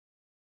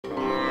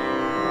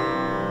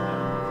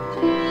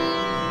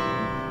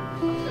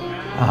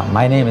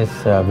My name is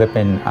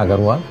Vipin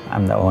Agarwal.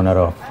 I'm the owner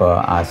of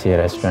Asya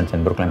restaurants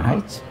in Brooklyn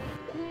Heights.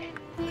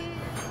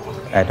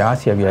 At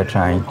Asya, we are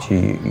trying to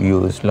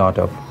use a lot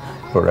of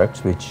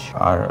products which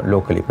are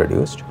locally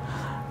produced.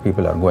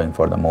 People are going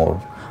for the more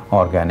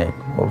organic,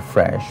 more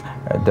fresh.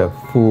 The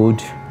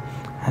food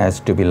has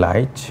to be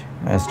light,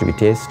 has to be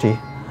tasty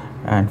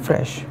and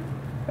fresh.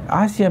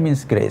 Asya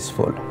means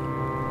graceful.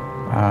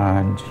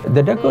 And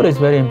the decor is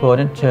very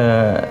important.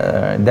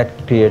 That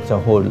creates a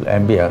whole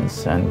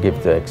ambience and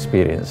gives the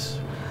experience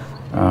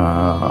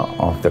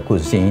of the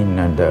cuisine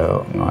and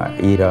the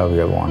era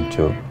we want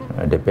to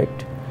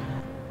depict.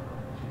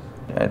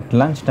 At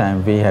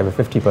lunchtime, we have a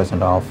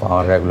 50% off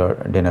our regular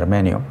dinner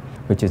menu,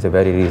 which is a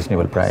very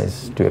reasonable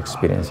price to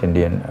experience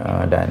Indian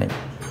dining.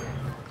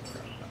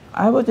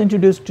 I was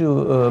introduced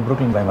to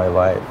Brooklyn by my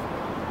wife.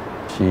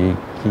 She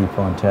keeps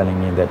on telling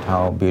me that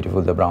how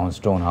beautiful the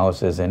brownstone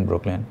house is in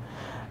Brooklyn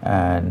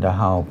and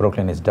how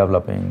Brooklyn is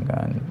developing,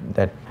 and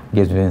that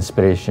gives me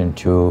inspiration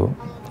to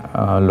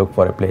look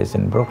for a place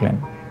in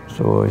Brooklyn.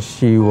 So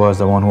she was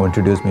the one who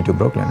introduced me to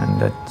Brooklyn,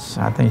 and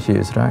I think she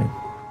is right.